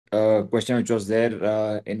question which was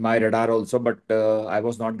there in my radar also, but I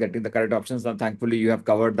was not getting the correct options. And thankfully, you have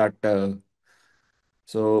covered that.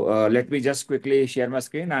 So let me just quickly share my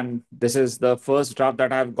screen, and this is the first draft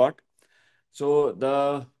that I have got. So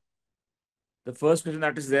the first question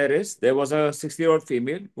that is there was a 60-year-old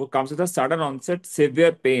female who comes with a sudden onset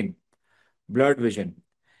severe pain, blurred vision,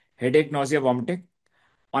 headache, nausea, vomiting.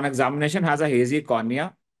 On examination, has a hazy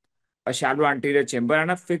cornea, a shallow anterior chamber,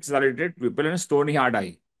 and a fixed dilated pupil and a stony hard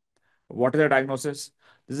eye. What is the diagnosis?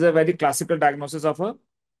 This is a very classical diagnosis of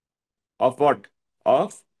what?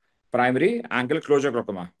 Of primary angle closure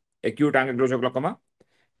glaucoma, acute angle closure glaucoma,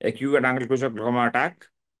 acute angle closure glaucoma attack.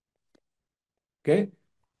 Okay,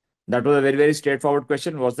 that was a very straightforward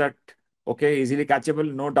question. Was that okay? Easily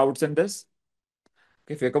catchable. No doubts in this.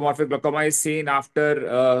 Okay, phacomorphic glaucoma is seen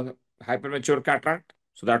after hypermature cataract,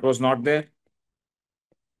 so that was not there.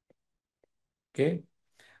 Okay,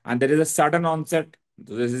 and there is a sudden onset.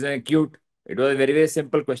 So this is an acute. It was a very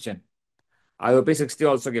simple question. IOP 60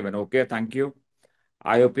 also given. Okay, thank you.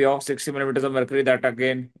 IOP of 60 millimeters of mercury, that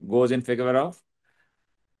again goes in favor of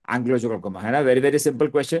ankylosing glaucoma. है ना? Very simple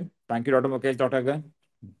question. Thank you, Dr. Mukesh, Dr. Again.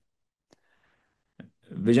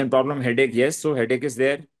 Vision problem, headache, yes. So headache is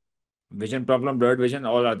there. Vision problem, blurred vision,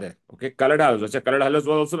 all are there. Okay, colored halos. Achha, colored halos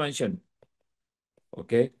was also mentioned.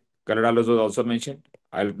 Okay, colored halos was also mentioned.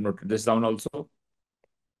 I'll note this down also.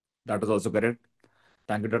 That is also correct.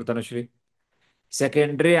 Thank you, Dr. Tanushree.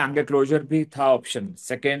 Secondary angle closure भी था option.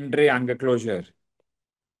 Secondary angle closure.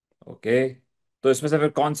 Okay. तो इसमें से फिर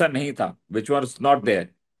कौन सा नहीं था? Which was not there?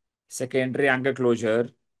 Secondary angle closure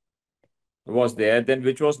was there, then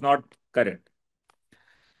which was not correct?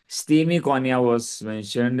 Steamy cornea was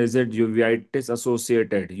mentioned. Is it uveitis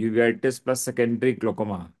associated? Uveitis plus secondary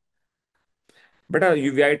glaucoma. But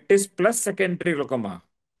uveitis plus secondary glaucoma.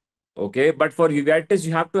 Okay, but for uveitis,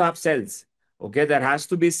 you have to have cells. Okay, there has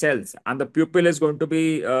to be cells, and the pupil is going to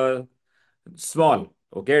be small.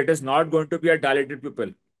 Okay, it is not going to be a dilated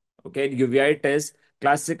pupil. Okay, in uveitis,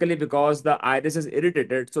 classically because the iris is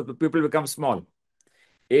irritated, so the pupil becomes small.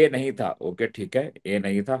 ए नहीं था. Okay ठीक है, ए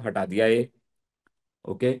नहीं था, हटा दिया ए.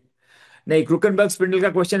 Okay, नहीं, क्रूकनबर्ग spindle का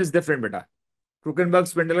क्वेश्चन इज डिफरेंट बेटा. क्रूकनबर्ग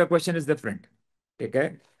स्पिंडल का क्वेश्चन इज डिफरेंट. ठीक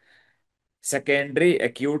है. Secondary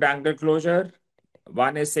acute angle closure,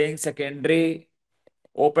 one is saying secondary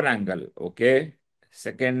open angle. Okay,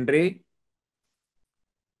 secondary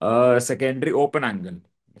secondary open angle.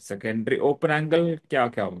 Secondary open angle क्या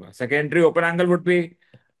क्या होगा? Secondary open angle would be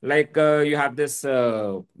like you have this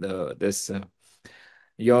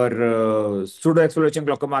your pseudo exfoliation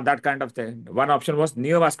glaucoma, that kind of thing. One option was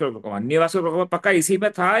neovascular glaucoma. Neovascular glaucoma पक्का इसी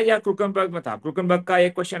में था या क्रूकनबर्ग में था? क्रूकनबर्ग का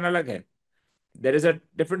एक क्वेश्चन अलग है. There is a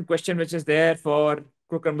different question which is there for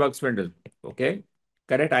Krukenberg spindle. Okay,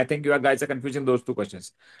 correct. I think you guys are confusing those two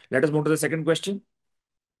questions. Let us move to the second question.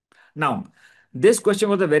 Now, this question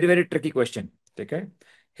was a very tricky question. Okay,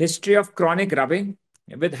 history of chronic rubbing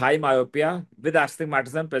with high myopia with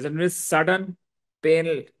astigmatism present with sudden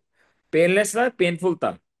pain, painless or painful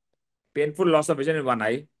था, painful loss of vision in one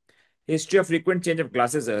eye. History of frequent change of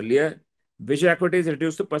glasses earlier. Visual acuity is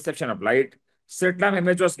reduced to perception of light. Slit lamp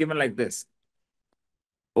image was given like this.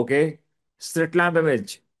 Okay, slit lamp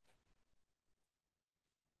image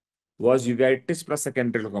was uveitis plus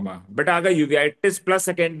secondary glaucoma. But अगर uveitis plus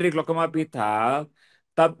secondary glaucoma भी था,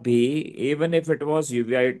 तब भी even if it was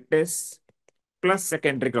uveitis plus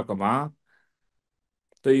secondary glaucoma,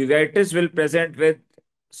 so uveitis will present with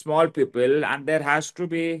small pupil and there has to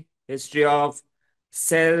be history of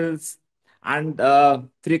cells and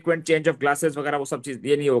frequent change of glasses वगैरह, वो सब चीज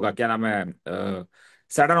ये नहीं होगा. क्या नाम है?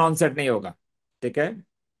 सडन ऑनसेट नहीं होगा. ठीक है,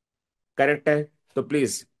 करेक्ट है. तो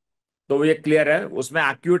प्लीज, तो ये क्लियर है, उसमें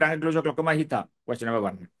एक्यूट एंगल ग्लोकोमा ही था क्वेश्चन नंबर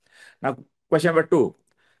वन में. ना क्वेश्चन नंबर टू.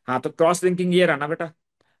 हाँ, तो क्रॉस लिंकिंग ये रहा ना बेटा.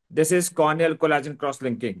 This is corneal collagen cross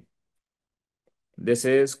linking. This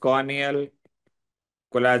is corneal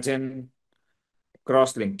collagen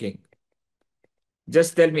cross linking.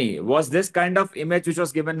 Just tell me, was this kind of image which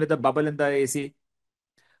was given with a bubble in the AC?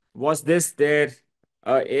 Was this there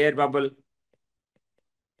air bubble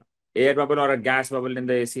or a gas bubble in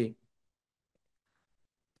the AC?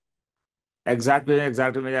 Exactly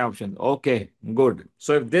my option. Okay, good.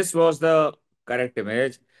 So if this was the correct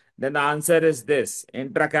image, then the answer is this: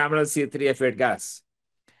 intracameral C3F8 gas.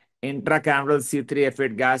 Intracameral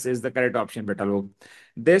C3F8 gas is the correct option, beta log.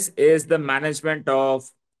 This is the management of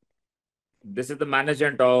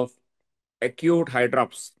acute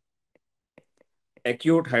hydrops.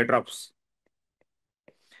 Acute hydrops,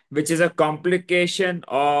 which is a complication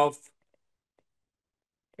of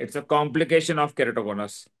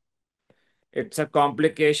keratoconus. It's a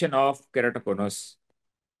complication of keratoconus.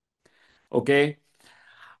 Okay.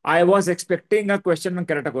 I was expecting a question on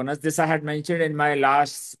keratoconus. This I had mentioned in my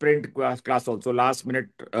last sprint class also, last minute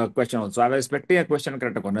question also. I was expecting a question on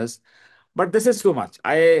keratoconus, but this is too much.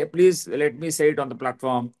 I please let me say it on the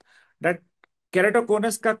platform that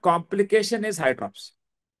keratoconus ka complication is high drops.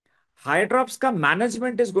 High drops ka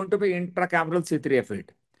management is going to be intracameral C3F8.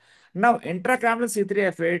 Now, intracameral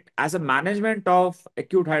C3F8 as a management of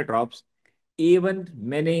acute high drops, even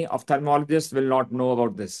many ophthalmologists will not know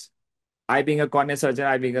about this. I being a cornea surgeon,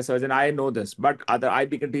 I being a surgeon, I know this. But other, I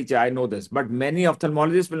being a teacher, I know this. But many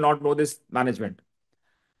ophthalmologists will not know this management.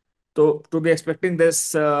 So to be expecting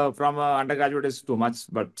this from an undergraduate is too much.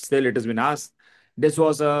 But still, it has been asked. This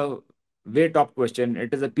was a way top question.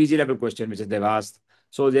 It is a PG level question which is they've asked.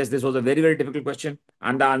 So yes, this was a very very difficult question,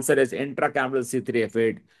 and the answer is intracameral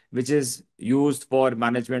C3F8, which is used for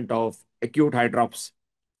management of acute eye drops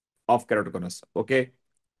of keratoconus. Okay,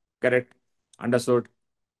 correct, understood.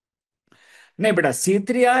 नहीं बेटा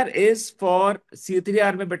C3R is for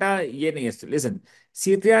C3R में बेटा ये नहीं है listen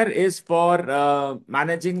C3R is for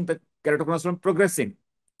managing the keratoconus from progressing,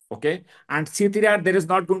 okay, and C3R there is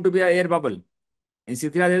not going to be a air bubble in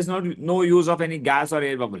C3R. There is no use of any gas or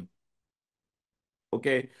air bubble,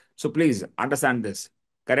 okay, so please understand this,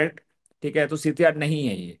 correct. ठीक है तो C3R नहीं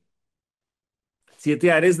है ये.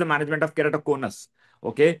 C3R is the management of keratoconus,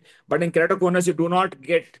 okay, but in keratoconus you do not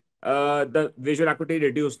get the visual acuity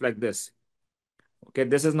reduced like this. Okay,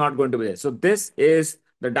 this is not going to be there. So this is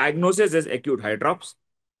the diagnosis is acute eye drops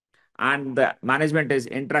and the management is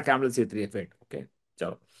intracameral C3F8. Okay,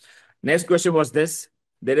 so next question was this.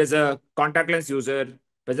 There is a contact lens user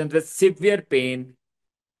present with severe pain,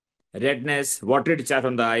 redness, watery discharge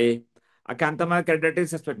from the eye, acanthoma keratitis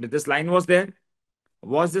suspected. This line was there.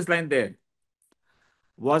 Was this line there?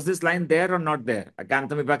 Was this line there or not there?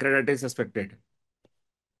 Acanthoma keratitis suspected.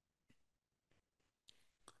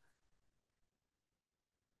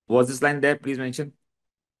 Was this line there? Please mention.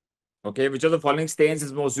 Okay, which of the following stains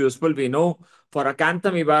is most useful? We know for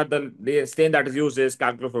acanthamoeba, the stain that is used is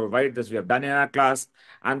calculated white. This we have done in our class.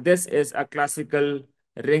 And this is a classical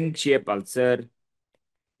ring shape ulcer,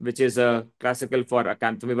 which is a classical for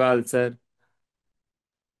acanthamoeba ulcer.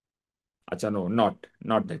 Acha, no,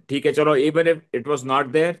 not that. ठीक है, चलो, even if it was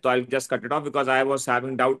not there, so I'll just cut it off because I was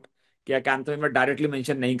having doubt कि acanthamoeba directly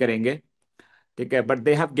mention नहीं करेंगे. ठीक है, but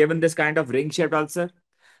they have given this kind of ring shaped ulcer.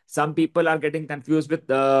 Some people are getting confused with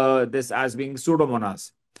this as being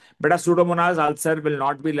pseudomonas. But a pseudomonas ulcer will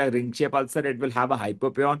not be like ring shape ulcer. It will have a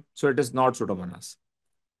hypopion. So it is not pseudomonas.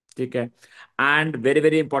 Okay. And very,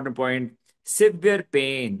 very important point. Severe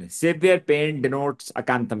pain. Severe pain denotes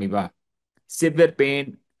acanthamoeba. Severe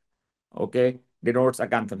pain, okay, denotes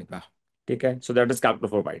acanthamoeba. Okay. So that is calculus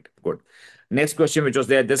for white. Good. Next question, which was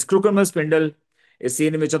there. This crocodile spindle is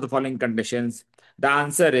seen in which of the following conditions? The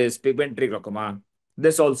answer is pigmentary glaucoma.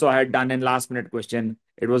 This also I had done in last minute question.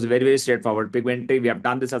 It was very, very straightforward. Pigmentary, we have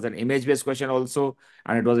done this as an image-based question also,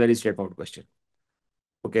 and it was very straightforward question.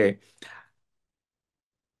 Okay.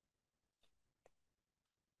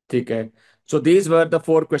 Okay. So these were the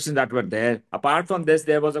four questions that were there. Apart from this,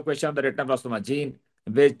 there was a question on the retinoblastoma gene,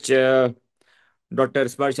 which Dr.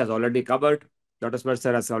 Sparsh has already covered. Dr. Sparsh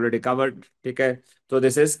sir has already covered. Okay. So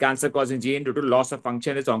this is cancer-causing gene due to loss of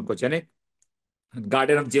function is oncogenic.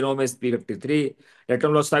 Guardian of genome is P53.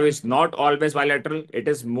 Retinoblastoma is not always bilateral. It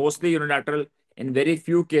is mostly unilateral. In very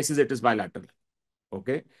few cases, it is bilateral.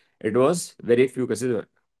 Okay. It was very few cases.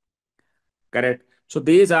 Correct. So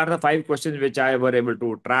these are the five questions which I were able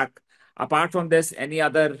to track. Apart from this, any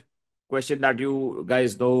other question that you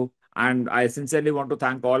guys know? And I sincerely want to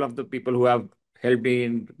thank all of the people who have helped me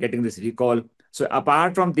in getting this recall. So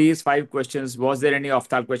apart from these five questions, was there any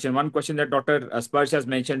off-target question? One question that Dr. Sparsh has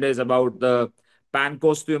mentioned is about the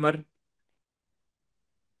Pancoast tumor.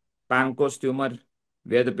 Pancoast tumor,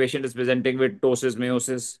 where the patient is presenting with ptosis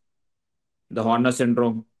meiosis, the Horner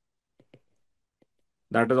syndrome.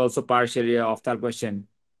 That is also partially a off-target question.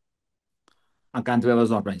 Acanthoma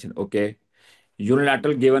was not mentioned. Okay.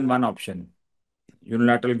 Unilateral given one option.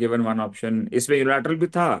 Unilateral given one option. इसमें unilateral भी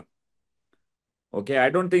था. Okay, I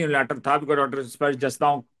don't think unilateral था because Dr. Sparsh just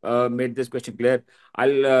now made this question clear.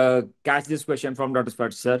 I'll catch this question from Dr.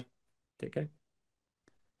 Sparsh, sir. Okay.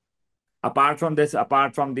 Apart from this,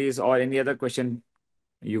 apart from these, or any other question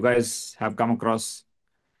you guys have come across?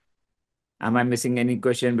 Am I missing any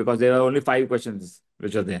question? Because there are only five questions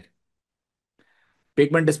which are there.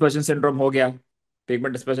 Pigment dispersion syndrome हो गया.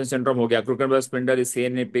 Pigment dispersion syndrome हो गया. Krukenberg spindle is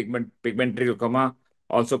seen in pigmentary glaucoma,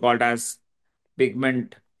 also called as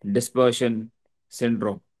pigment dispersion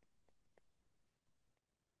syndrome.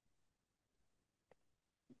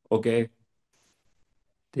 Okay,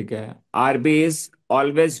 ठीक है. RB is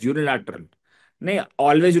always unilateral. नहीं,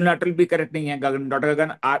 always unilateral भी correct नहीं है गगन, डॉक्टर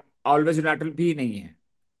गगन, ऑलवेज यूनिलैटरल भी नहीं है।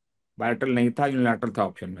 बायलैटरल नहीं था, यूनिलैटरल था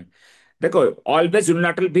ऑप्शन में। देखो, ऑलवेज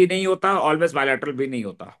यूनिलैटरल भी नहीं होता, ऑलवेज बायलैटरल भी नहीं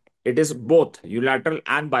होता। It is both unilateral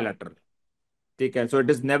and bilateral. ठीक है, so it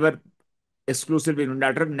is never exclusively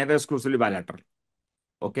unilateral, never exclusively bilateral.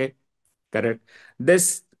 Okay, correct. This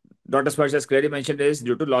Dr. Sparsh has clearly mentioned is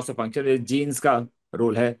due to loss of function, is genes का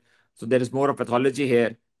role है, so there is more of pathology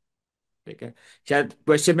here. ठीक है, शायद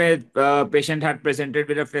question में patient had presented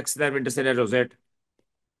with a फ्लेक्सुलर intercellular rosette,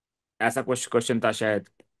 ऐसा कुछ question था शायद।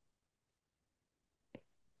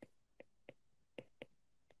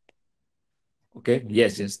 Okay,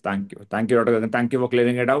 yes, yes, thank you, Dr. Gagan, thank you for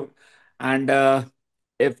clearing it out. And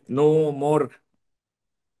if no more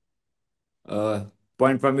uh,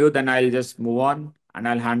 point from you, then I'll just move on and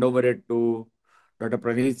I'll hand over it to Dr.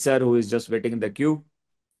 Praneeth sir, who is just waiting in the queue.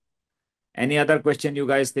 Any other question you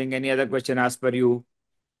guys think? Any other question as per you?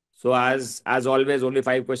 So as always, only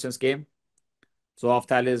 5 questions came. So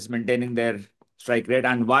Ofthal is maintaining their strike rate,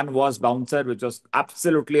 and one was bouncer, which was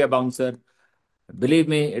absolutely a bouncer. Believe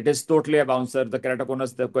me, it is totally a bouncer. The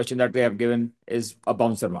keratoconus, the question that we have given is a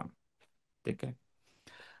bouncer one. Okay.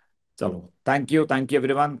 So thank you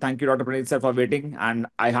everyone. Thank you, Dr. Praneeth sir, for waiting, and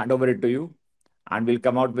I hand over it to you, and we'll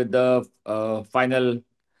come out with the final.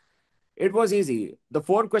 It was easy. The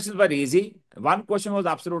 4 questions were easy. One question was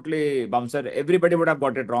absolutely bouncer. Everybody would have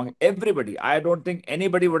got it wrong. Everybody. I don't think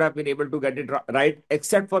anybody would have been able to get it right,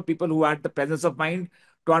 except for people who had the presence of mind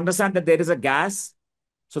to understand that there is a gas.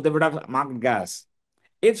 So they would have marked gas.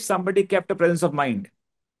 If somebody kept a presence of mind,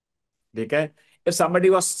 okay, if somebody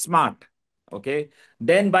was smart, okay,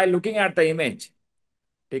 then by looking at the image,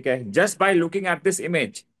 okay, just by looking at this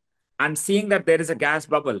image and seeing that there is a gas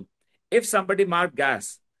bubble, if somebody marked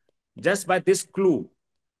gas just by this clue,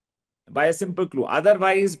 by a simple clue.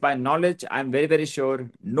 Otherwise, by knowledge, I'm very, very sure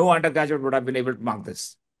no undergraduate would have been able to mark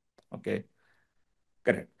this. Okay,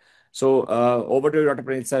 correct. So over to you, Dr.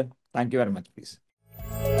 Praneeth sir. Thank you very much, please.